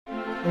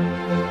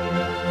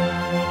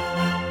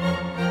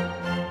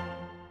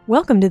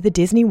Welcome to the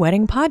Disney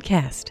Wedding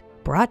Podcast,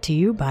 brought to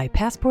you by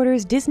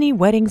Passporter's Disney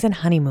Weddings and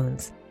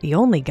Honeymoons, the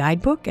only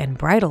guidebook and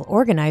bridal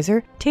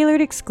organizer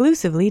tailored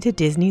exclusively to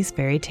Disney's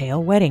fairy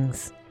tale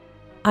weddings.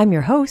 I'm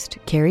your host,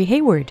 Carrie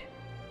Hayward.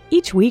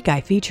 Each week I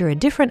feature a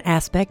different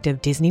aspect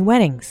of Disney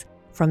weddings,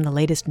 from the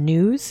latest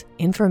news,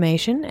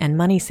 information, and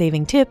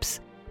money-saving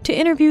tips, to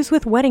interviews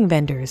with wedding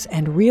vendors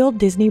and real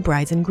Disney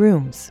brides and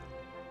grooms.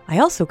 I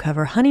also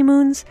cover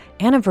honeymoons,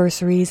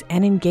 anniversaries,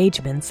 and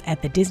engagements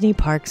at the Disney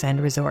parks and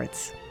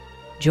resorts.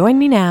 Join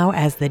me now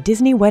as the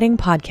Disney Wedding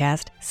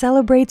Podcast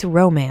celebrates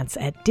romance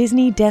at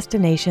Disney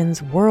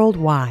destinations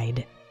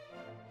worldwide.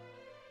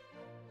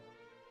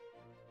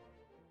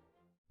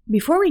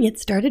 Before we get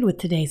started with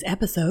today's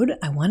episode,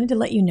 I wanted to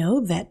let you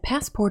know that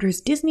Passporter's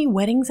Disney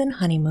Weddings and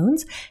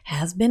Honeymoons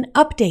has been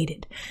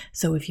updated.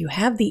 So if you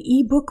have the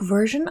ebook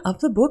version of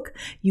the book,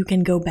 you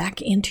can go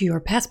back into your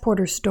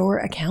Passporter store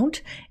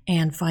account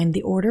and find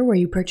the order where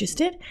you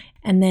purchased it,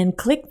 and then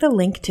click the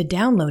link to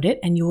download it,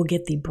 and you will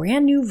get the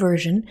brand new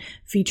version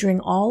featuring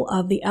all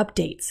of the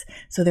updates.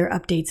 So there are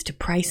updates to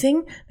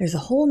pricing. There's a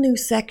whole new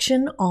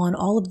section on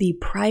all of the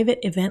private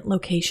event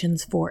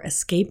locations for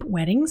escape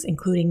weddings,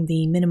 including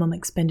the minimum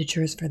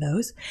expenditures for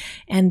those.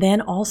 And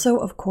then also,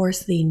 of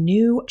course, the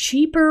new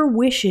cheaper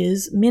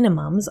wishes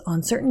minimums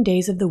on certain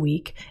days of the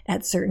week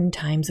at certain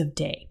times of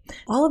day.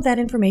 All of that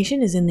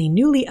information is in the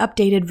newly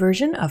updated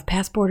version of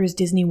Passporter's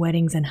Disney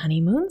Weddings and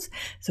Honeymoons.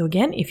 So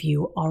again, if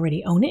you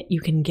already own it,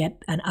 you can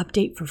get an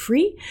update for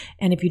free.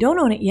 And if you don't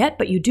own it yet,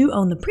 but you do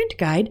own the print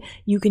guide,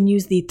 you can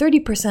use the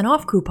 30%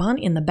 off coupon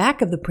in the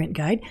back of the print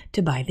guide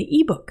to buy the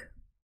ebook.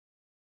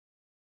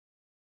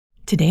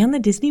 Today on the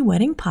Disney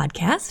Wedding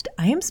Podcast,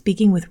 I am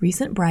speaking with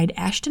recent bride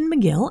Ashton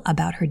McGill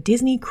about her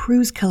Disney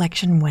Cruise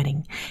Collection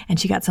wedding. And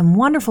she got some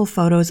wonderful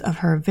photos of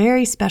her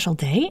very special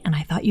day, and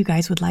I thought you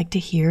guys would like to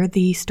hear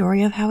the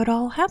story of how it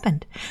all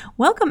happened.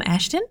 Welcome,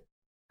 Ashton.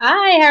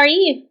 Hi, how are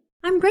you?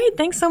 I'm great.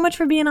 Thanks so much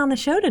for being on the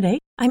show today.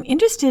 I'm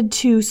interested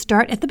to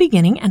start at the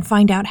beginning and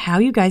find out how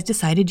you guys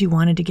decided you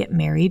wanted to get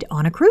married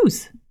on a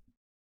cruise.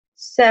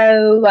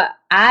 So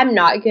I'm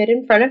not good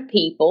in front of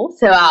people,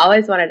 so I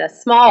always wanted a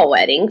small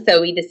wedding. So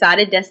we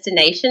decided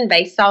destination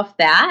based off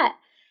that.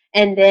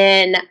 And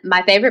then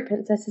my favorite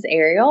princess is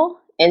Ariel.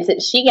 And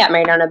since she got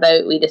married on a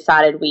boat, we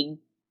decided we'd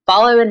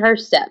follow in her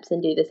steps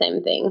and do the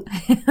same thing.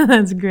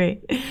 That's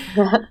great.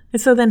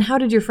 So then how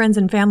did your friends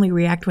and family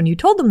react when you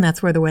told them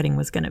that's where the wedding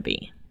was going to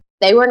be?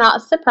 They were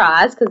not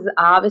surprised because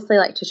I obviously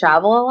like to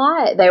travel a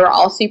lot. They were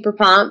all super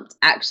pumped.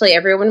 Actually,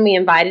 everyone we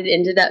invited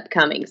ended up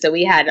coming. So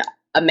we had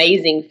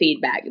amazing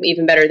feedback,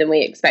 even better than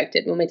we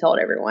expected when we told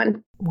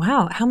everyone.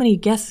 Wow. How many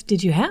guests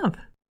did you have?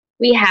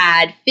 We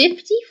had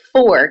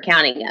 54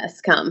 counting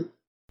us come.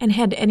 And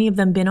had any of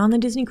them been on the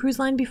Disney Cruise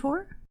Line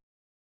before?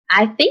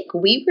 I think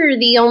we were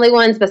the only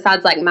ones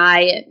besides like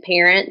my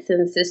parents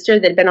and sister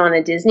that had been on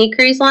a Disney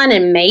Cruise Line,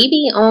 and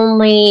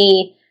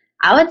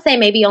I would say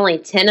maybe only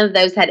 10 of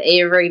those had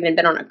ever even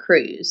been on a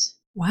cruise.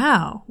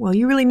 Wow. Well,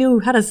 you really knew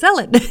how to sell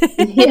it.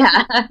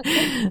 Yeah.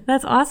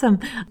 That's awesome.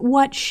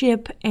 What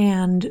ship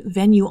and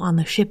venue on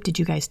the ship did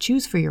you guys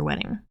choose for your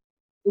wedding?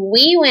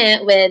 We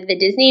went with the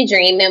Disney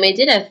Dream, and we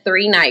did a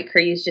 3-night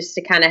cruise just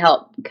to kind of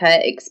help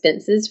cut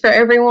expenses for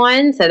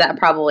everyone. So that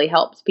probably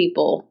helps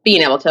people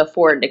being able to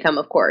afford to come,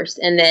 of course.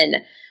 And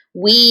then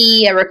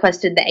we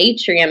requested the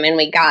atrium, and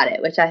we got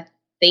it, which I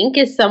think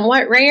is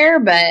somewhat rare,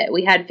 but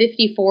we had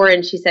 54,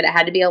 and she said it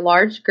had to be a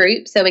large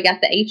group. So we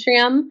got the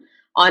atrium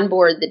on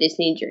board the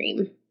Disney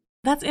Dream.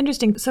 That's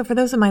interesting. So for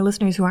those of my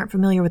listeners who aren't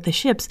familiar with the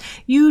ships,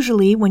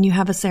 usually when you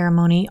have a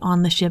ceremony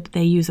on the ship,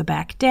 they use a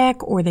back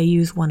deck or they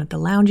use one of the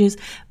lounges.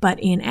 But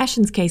in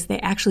Ashton's case, they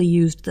actually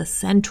used the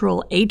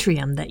central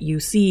atrium that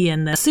you see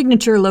in the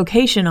signature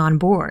location on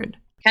board.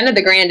 Kind of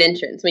the grand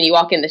entrance. When you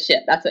walk in the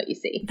ship, that's what you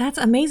see. That's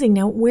amazing.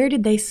 Now, where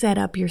did they set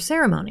up your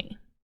ceremony?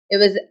 It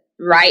was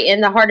right in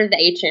the heart of the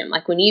atrium.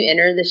 Like when you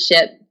enter the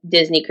ship,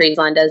 Disney Cruise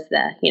Line does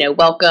the,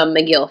 welcome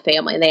McGill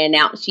family. They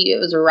announced you. It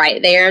was right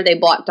there. They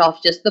blocked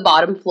off just the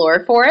bottom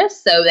floor for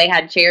us. So they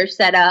had chairs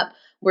set up.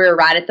 We're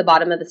right at the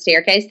bottom of the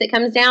staircase that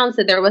comes down.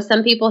 So there was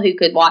some people who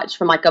could watch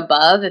from like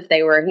above if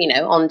they were,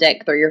 on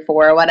deck 3 or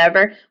 4 or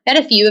whatever. We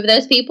had a few of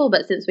those people,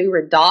 but since we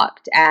were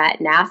docked at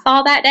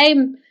Nassau that day,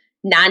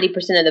 90%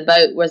 of the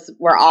boat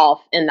were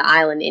off in the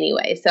island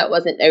anyway. So it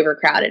wasn't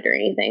overcrowded or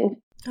anything.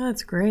 Oh,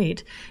 that's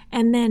great.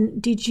 And then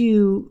did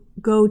you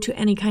go to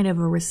any kind of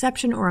a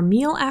reception or a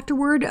meal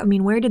afterward? I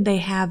mean, where did they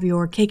have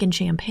your cake and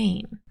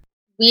champagne?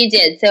 We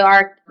did. So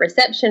our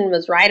reception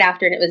was right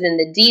after, and it was in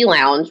the D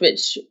Lounge,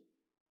 which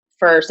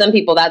for some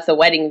people that's a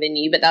wedding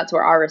venue, but that's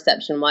where our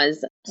reception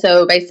was.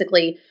 So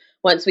basically,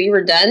 once we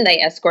were done,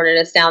 they escorted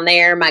us down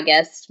there. My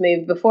guests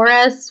moved before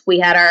us. We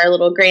had our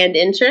little grand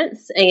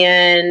entrance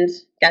and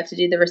got to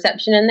do the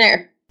reception in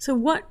there. So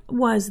what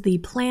was the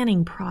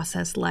planning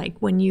process like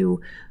when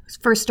you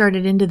first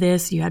started into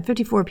this? You had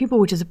 54 people,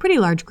 which is a pretty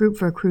large group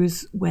for a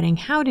cruise wedding.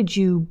 How did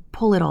you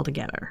pull it all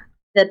together?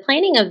 The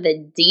planning of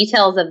the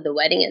details of the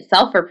wedding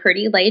itself are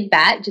pretty laid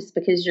back just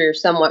because you're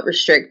somewhat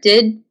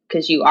restricted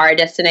because you are a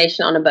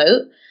destination on a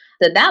boat.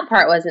 So that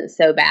part wasn't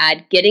so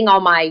bad. Getting all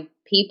my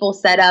people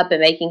set up and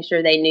making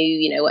sure they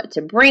knew, what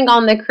to bring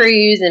on the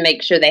cruise and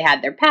make sure they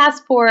had their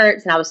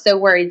passports. And I was so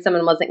worried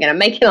someone wasn't going to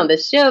make it on the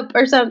ship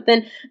or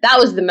something. That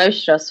was the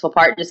most stressful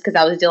part, just because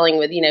I was dealing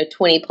with,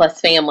 20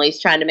 plus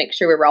families trying to make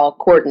sure we were all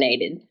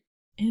coordinated.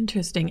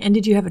 Interesting. And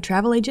did you have a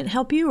travel agent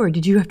help you, or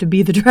did you have to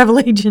be the travel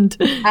agent?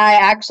 I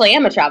actually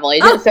am a travel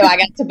agent, so I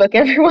got to book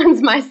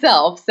everyone's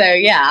myself. So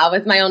yeah, I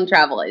was my own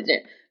travel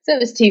agent. So it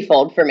was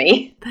twofold for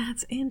me.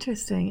 That's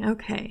interesting.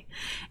 Okay.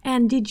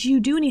 And did you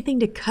do anything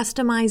to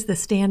customize the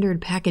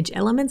standard package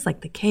elements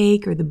like the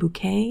cake or the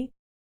bouquet?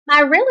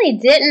 I really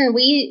didn't.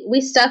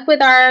 We stuck with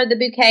the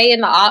bouquet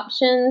and the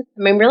options.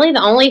 I mean, really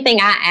the only thing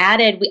I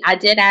added, I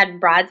did add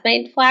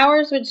bridesmaid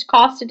flowers, which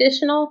cost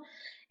additional.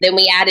 Then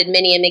we added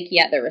Minnie and Mickey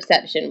at the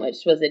reception, which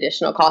was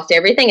additional cost.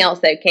 Everything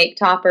else, though, cake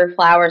topper,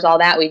 flowers, all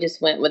that, we just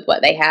went with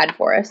what they had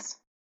for us.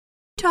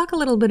 Talk a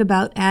little bit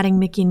about adding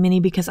Mickey and Minnie,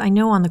 because I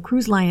know on the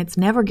cruise line it's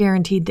never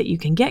guaranteed that you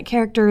can get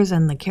characters,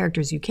 and the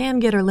characters you can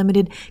get are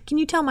limited. Can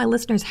you tell my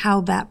listeners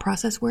how that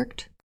process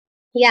worked?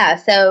 Yeah,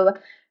 so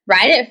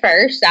right at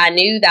first, I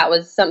knew that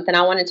was something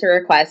I wanted to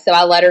request, so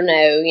I let her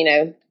know,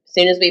 as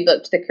soon as we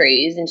booked the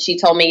cruise, and she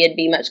told me it'd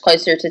be much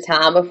closer to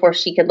time before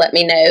she could let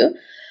me know.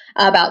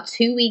 About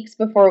 2 weeks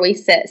before we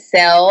set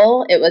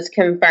sail, it was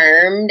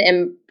confirmed,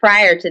 and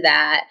prior to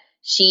that,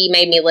 she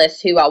made me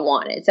list who I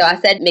wanted. So I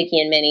said Mickey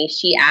and Minnie.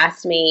 She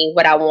asked me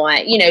what I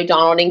want,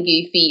 Donald and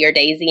Goofy or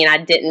Daisy, and I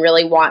didn't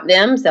really want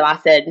them. So I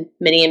said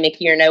Minnie and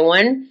Mickey or no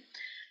one.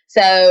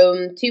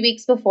 So 2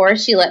 weeks before,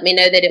 she let me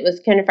know that it was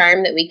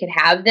confirmed that we could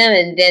have them.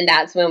 And then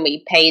that's when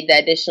we paid the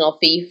additional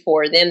fee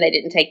for them. They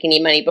didn't take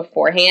any money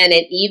beforehand.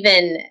 And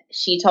even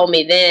she told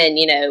me then,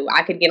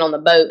 I could get on the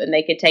boat and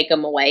they could take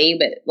them away.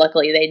 But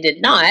luckily they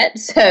did not.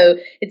 So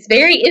it's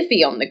very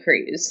iffy on the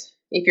cruise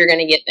if you're going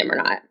to get them or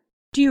not.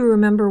 Do you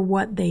remember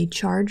what they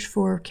charged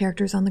for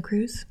characters on the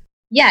cruise?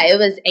 Yeah, it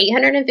was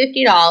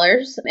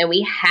 $850, and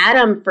we had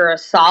them for a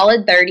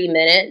solid 30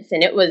 minutes,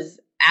 and it was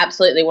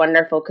absolutely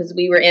wonderful because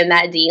we were in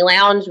that D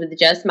lounge with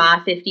just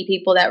my 50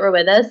 people that were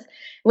with us.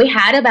 We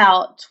had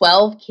about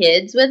 12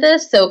 kids with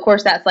us, so of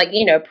course that's like,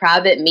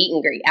 private meet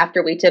and greet.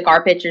 After we took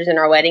our pictures in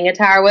our wedding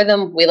attire with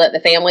them, we let the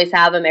families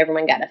have them.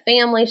 Everyone got a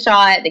family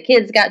shot. The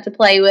kids got to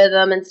play with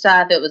them and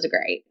stuff. It was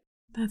great.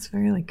 That's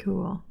really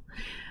cool.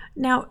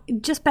 Now,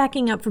 just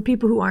backing up for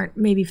people who aren't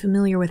maybe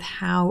familiar with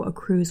how a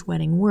cruise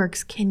wedding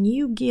works, can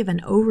you give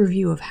an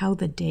overview of how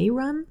the day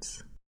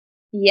runs?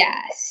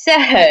 Yeah,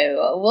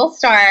 so we'll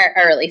start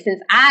early.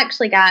 Since I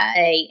actually got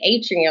a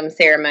atrium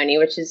ceremony,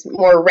 which is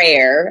more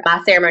rare,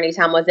 my ceremony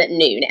time was at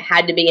noon. It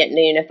had to be at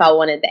noon if I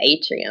wanted the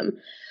atrium.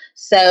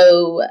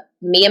 So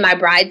me and my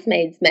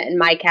bridesmaids met in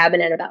my cabin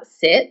at about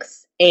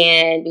 6,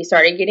 and we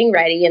started getting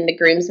ready, and the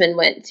groomsmen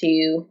went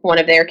to one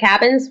of their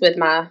cabins with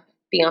my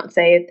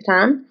fiance at the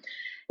time.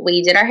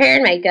 We did our hair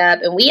and makeup,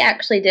 and we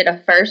actually did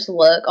a first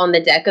look on the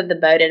deck of the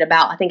boat at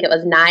about, I think it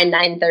was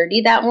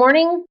 9:30 that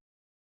morning.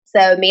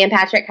 So me and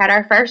Patrick had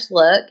our first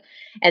look,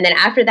 and then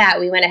after that,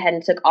 we went ahead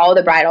and took all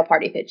the bridal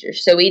party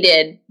pictures. So we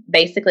did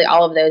basically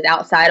all of those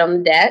outside on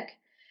the deck.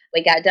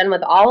 We got done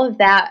with all of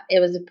that. It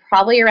was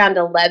probably around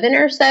 11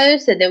 or so,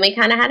 so then we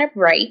kind of had a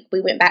break.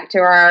 We went back to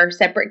our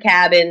separate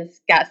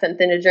cabins, got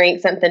something to drink,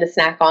 something to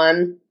snack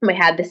on. We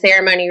had the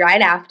ceremony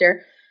right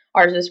after.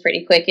 Ours was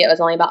pretty quick. It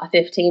was only about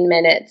 15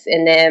 minutes.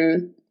 And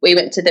then we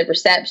went to the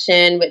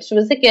reception, which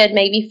was a good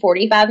maybe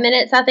 45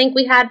 minutes, I think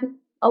we had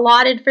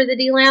allotted for the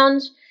D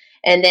Lounge.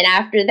 And then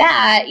after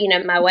that,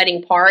 my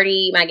wedding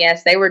party, my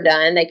guests, they were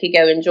done. They could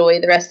go enjoy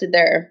the rest of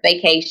their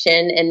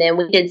vacation. And then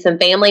we did some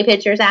family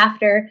pictures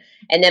after.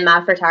 And then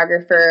my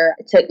photographer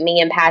took me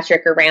and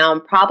Patrick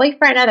around probably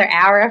for another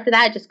hour after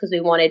that, just because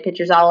we wanted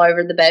pictures all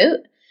over the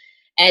boat.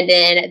 And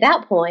then at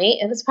that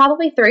point, it was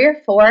probably 3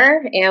 or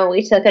 4, and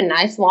we took a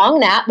nice long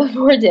nap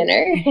before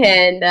dinner,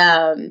 and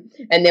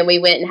then we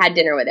went and had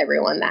dinner with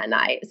everyone that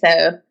night.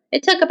 So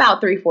it took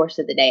about 3/4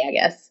 of the day, I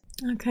guess.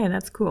 Okay,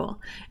 that's cool.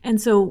 And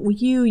so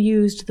you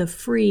used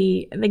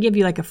they give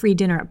you like a free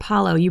dinner at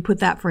Palo. You put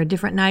that for a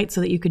different night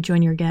so that you could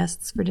join your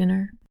guests for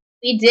dinner?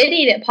 We did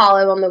eat at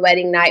Palo on the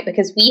wedding night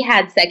because we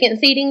had second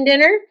seating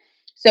dinner.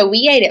 So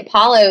we ate at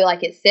Palo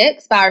like at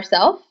 6 by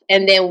ourselves,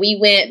 and then we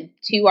went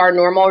to our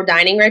normal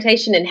dining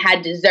rotation and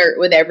had dessert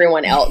with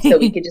everyone else so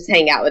we could just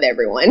hang out with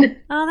everyone.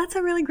 Oh, that's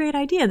a really great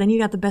idea. Then you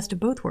got the best of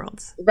both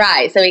worlds.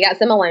 Right. So we got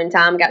some alone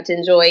time, got to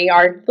enjoy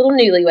our little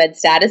newlywed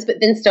status, but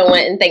then still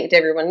went and thanked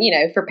everyone,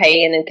 for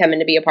paying and coming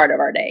to be a part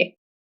of our day.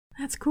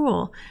 That's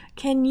cool.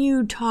 Can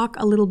you talk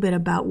a little bit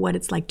about what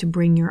it's like to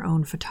bring your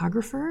own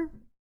photographer?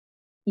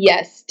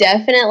 Yes,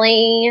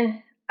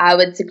 definitely. I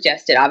would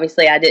suggest it.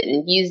 Obviously, I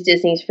didn't use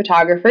Disney's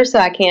photographer, so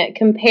I can't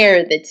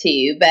compare the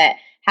two, but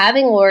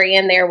having Lori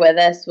in there with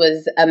us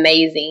was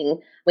amazing.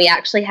 We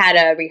actually had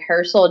a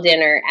rehearsal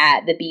dinner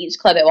at the Beach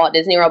Club at Walt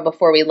Disney World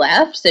before we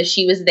left, so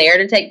she was there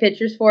to take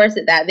pictures for us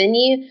at that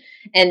venue.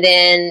 And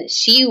then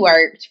she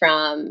worked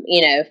from,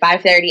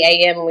 5:30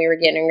 a.m. when we were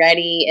getting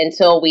ready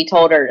until we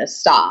told her to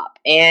stop.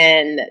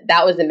 And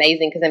that was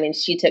amazing because,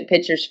 she took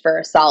pictures for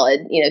a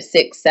solid,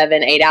 6,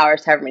 7, 8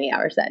 hours, however many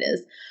hours that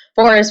is,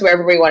 for us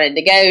wherever we wanted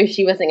to go.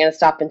 She wasn't going to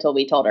stop until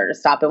we told her to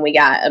stop, and we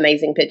got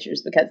amazing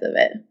pictures because of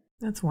it.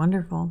 That's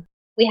wonderful.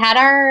 We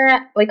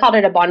had we called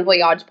it a Bon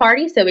Voyage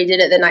party, so we did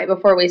it the night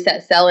before we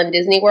set sail in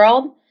Disney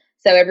World.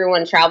 So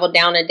everyone traveled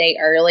down a day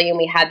early, and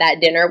we had that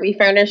dinner we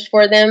furnished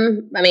for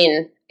them.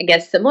 I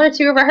guess similar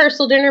to a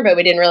rehearsal dinner, but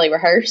we didn't really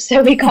rehearse.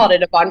 So we called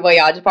it a Bon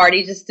Voyage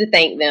party just to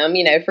thank them,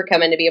 for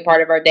coming to be a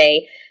part of our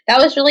day. That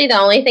was really the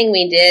only thing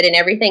we did, and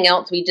everything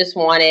else we just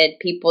wanted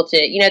people to,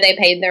 they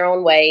paid their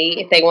own way.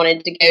 If they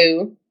wanted to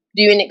go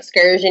do an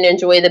excursion,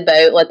 enjoy the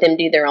boat, let them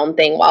do their own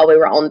thing while we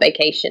were on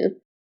vacation.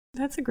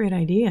 That's a great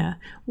idea.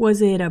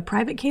 Was it a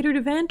private catered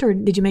event, or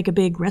did you make a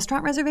big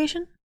restaurant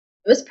reservation?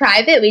 It was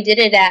private. We did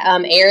it at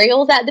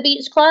Ariel's at the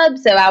Beach Club.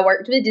 So I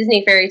worked with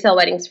Disney Fairy Tale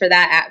Weddings for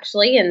that,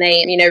 actually. And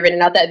they, rented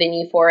out that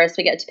venue for us.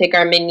 We got to pick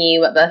our menu,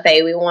 what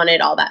buffet we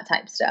wanted, all that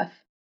type stuff.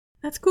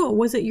 That's cool.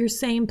 Was it your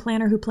same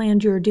planner who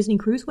planned your Disney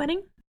cruise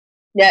wedding?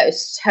 No, it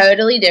was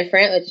totally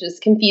different, which was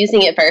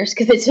confusing at first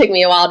because it took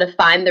me a while to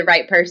find the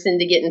right person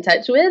to get in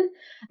touch with.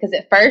 Because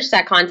at first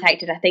I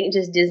contacted, I think,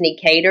 just Disney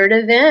catered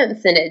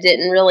events, and it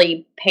didn't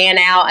really pan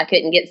out. I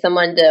couldn't get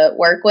someone to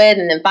work with.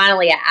 And then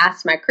finally I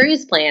asked my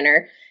cruise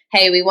planner,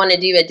 hey, we want to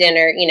do a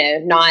dinner,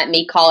 not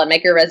me call and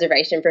make a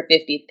reservation for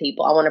 50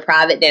 people. I want a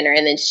private dinner.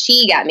 And then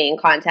she got me in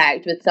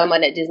contact with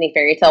someone at Disney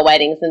Fairy Tale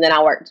Weddings, and then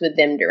I worked with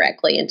them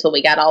directly until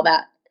we got all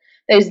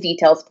those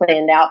details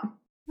planned out.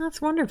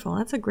 That's wonderful.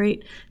 That's a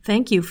great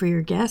thank you for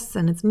your guests,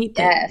 and it's neat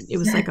that yes. It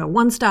was like a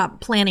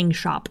one-stop planning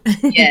shop.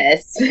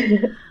 Yes.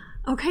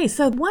 Okay,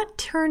 so what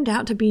turned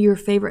out to be your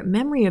favorite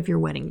memory of your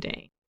wedding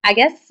day? I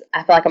guess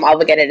I feel like I'm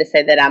obligated to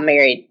say that I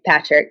married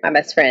Patrick, my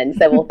best friend,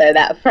 so we'll throw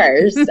that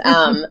first.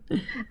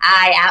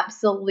 I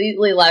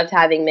absolutely loved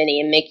having Minnie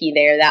and Mickey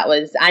there.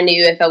 I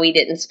knew if we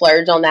didn't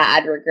splurge on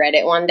that, I'd regret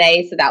it one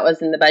day, so that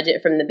was in the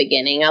budget from the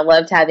beginning. I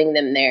loved having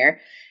them there.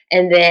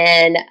 And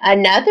then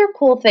another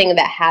cool thing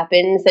that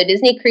happened, so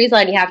Disney Cruise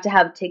Line, you have to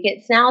have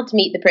tickets now to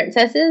meet the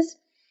princesses.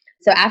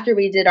 So after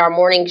we did our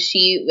morning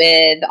shoot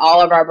with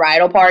all of our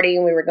bridal party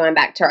and we were going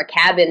back to our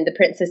cabin, the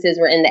princesses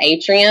were in the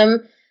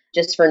atrium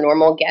just for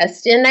normal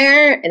guests in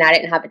there, and I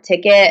didn't have a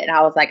ticket, and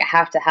I was like, I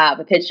have to have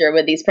a picture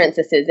with these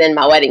princesses in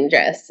my wedding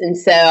dress. And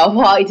so I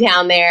walked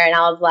down there, and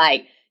I was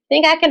like,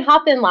 think I can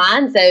hop in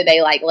line? So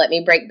they let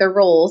me break the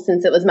rules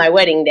since it was my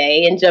wedding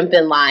day and jump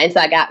in line. So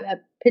I got a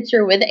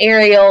picture with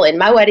Ariel in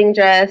my wedding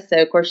dress.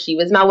 So of course she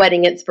was my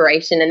wedding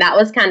inspiration, and that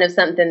was kind of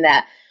something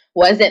that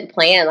wasn't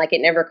planned.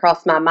 It never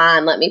crossed my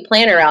mind, let me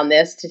plan around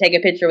this to take a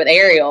picture with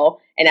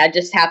Ariel. And I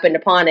just happened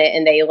upon it,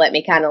 and they let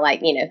me kind of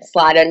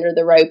slide under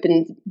the rope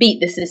and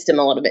beat the system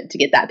a little bit to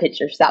get that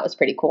picture. So that was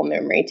pretty cool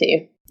memory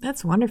too.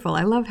 That's wonderful.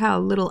 I love how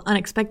little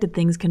unexpected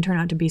things can turn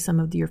out to be some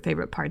of your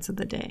favorite parts of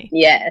the day.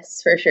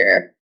 Yes, for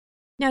sure.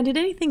 Now, did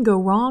anything go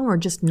wrong or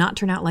just not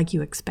turn out like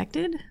you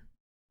expected?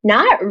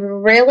 Not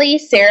really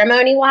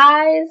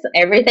ceremony-wise.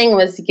 Everything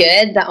was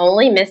good. The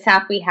only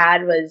mishap we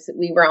had was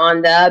we were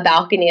on the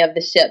balcony of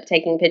the ship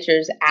taking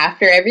pictures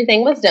after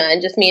everything was done,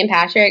 just me and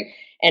Patrick,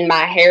 and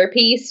my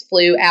hairpiece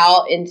flew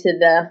out into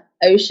the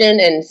ocean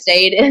and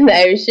stayed in the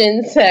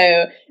ocean.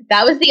 So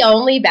that was the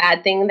only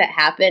bad thing that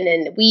happened,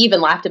 and we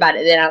even laughed about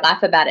it then. I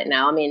laugh about it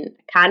now. I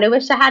kind of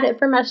wish I had it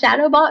for my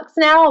shadow box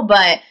now,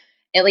 but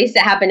at least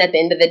it happened at the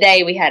end of the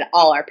day. We had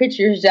all our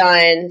pictures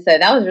done. So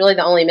that was really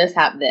the only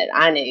mishap that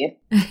I knew.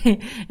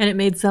 And it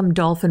made some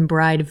dolphin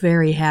bride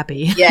very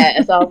happy.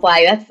 Yes. I was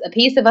like, that's a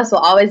piece of us will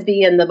always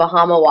be in the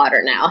Bahama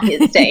water now.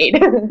 It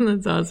stayed.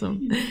 That's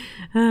awesome.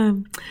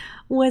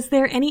 Was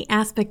there any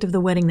aspect of the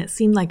wedding that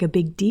seemed like a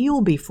big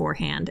deal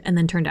beforehand and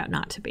then turned out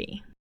not to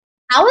be?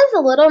 I was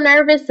a little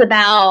nervous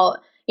about,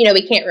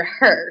 we can't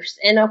rehearse.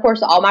 And of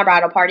course, all my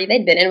bridal party,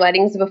 they'd been in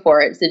weddings before.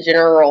 It's the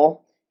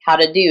general how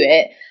to do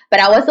it. But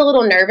I was a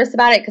little nervous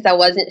about it because I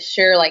wasn't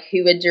sure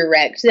who would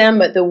direct them.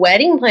 But the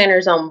wedding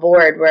planners on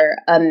board were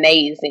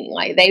amazing.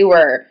 They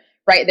were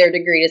right there to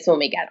greet us when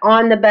we got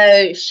on the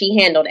boat. She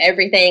handled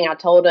everything. I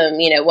told them,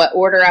 what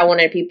order I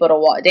wanted people to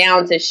walk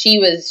down. So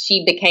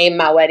she became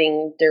my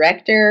wedding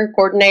director,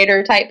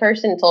 coordinator type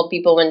person, told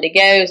people when to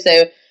go.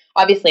 So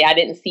obviously I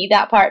didn't see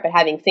that part, but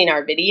having seen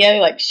our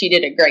video, she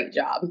did a great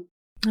job.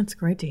 That's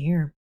great to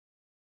hear.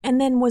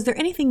 And then was there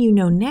anything you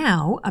know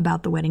now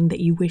about the wedding that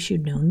you wish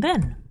you'd known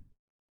then?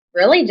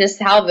 Really just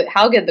how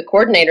good the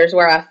coordinators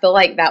were. I feel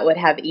like that would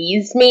have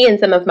eased me in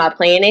some of my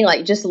planning,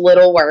 just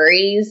little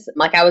worries.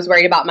 I was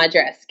worried about my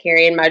dress,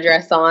 carrying my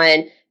dress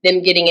on,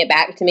 them getting it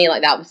back to me.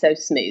 That was so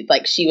smooth.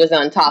 She was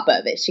on top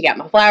of it. She got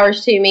my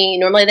flowers to me.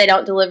 Normally they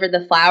don't deliver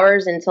the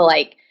flowers until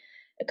a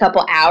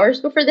couple hours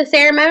before the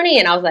ceremony.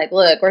 And I was like,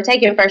 look, we're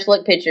taking first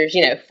look pictures,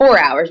 4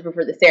 hours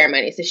before the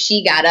ceremony. So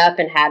she got up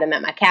and had them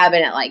at my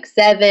cabin at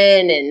 7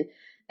 and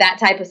that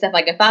type of stuff.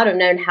 If I'd have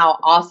known how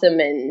awesome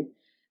and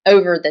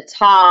over the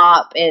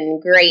top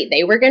and great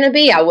they were going to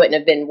be, I wouldn't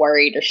have been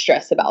worried or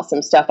stressed about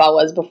some stuff I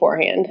was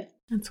beforehand.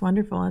 That's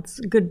wonderful. That's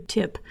a good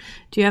tip.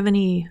 Do you have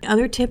any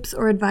other tips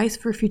or advice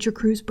for future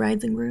cruise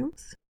brides and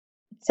grooms?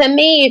 To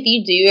me, if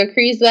you do a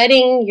cruise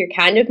wedding, you're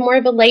kind of more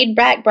of a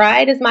laid-back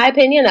bride, is my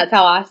opinion. That's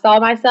how I saw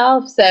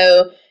myself.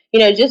 So,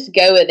 just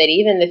go with it.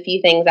 Even the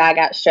few things I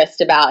got stressed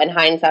about in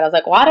hindsight, I was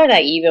like, why did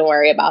I even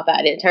worry about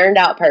that? It turned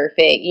out perfect.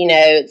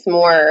 It's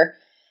more,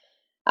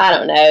 I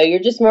don't know,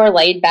 you're just more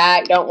laid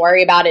back. Don't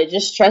worry about it.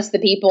 Just trust the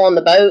people on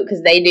the boat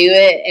because they do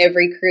it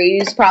every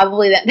cruise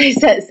probably that they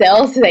set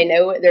sail, so they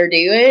know what they're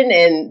doing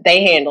and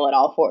they handle it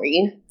all for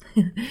you.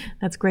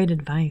 That's great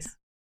advice.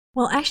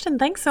 Well, Ashton,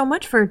 thanks so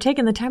much for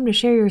taking the time to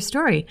share your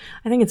story.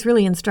 I think it's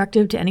really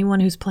instructive to anyone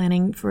who's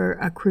planning for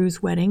a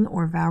cruise wedding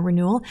or vow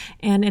renewal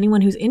and anyone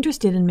who's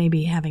interested in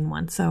maybe having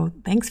one. So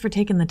thanks for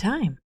taking the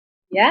time.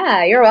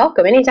 Yeah, you're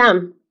welcome.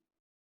 Anytime.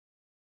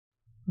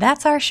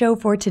 That's our show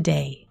for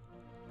today.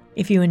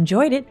 If you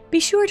enjoyed it, be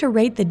sure to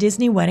rate the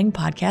Disney Wedding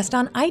Podcast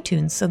on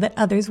iTunes so that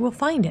others will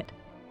find it.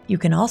 You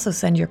can also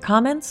send your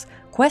comments,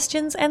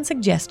 questions, and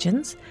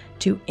suggestions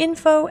to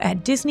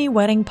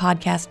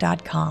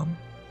info@DisneyWeddingPodcast.com.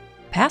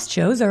 Past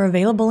shows are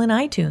available in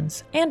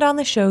iTunes and on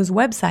the show's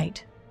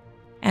website.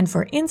 And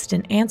for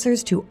instant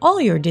answers to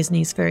all your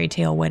Disney's Fairy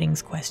Tale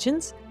Weddings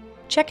questions,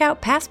 check out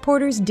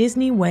Passporter's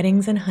Disney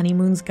Weddings and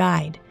Honeymoons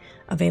Guide,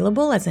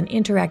 available as an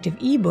interactive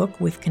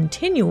ebook with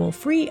continual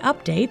free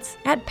updates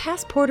at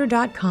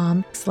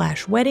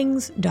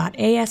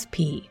passporter.com/weddings.asp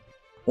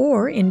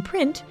or in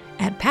print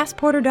at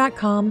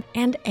passporter.com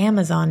and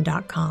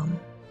amazon.com.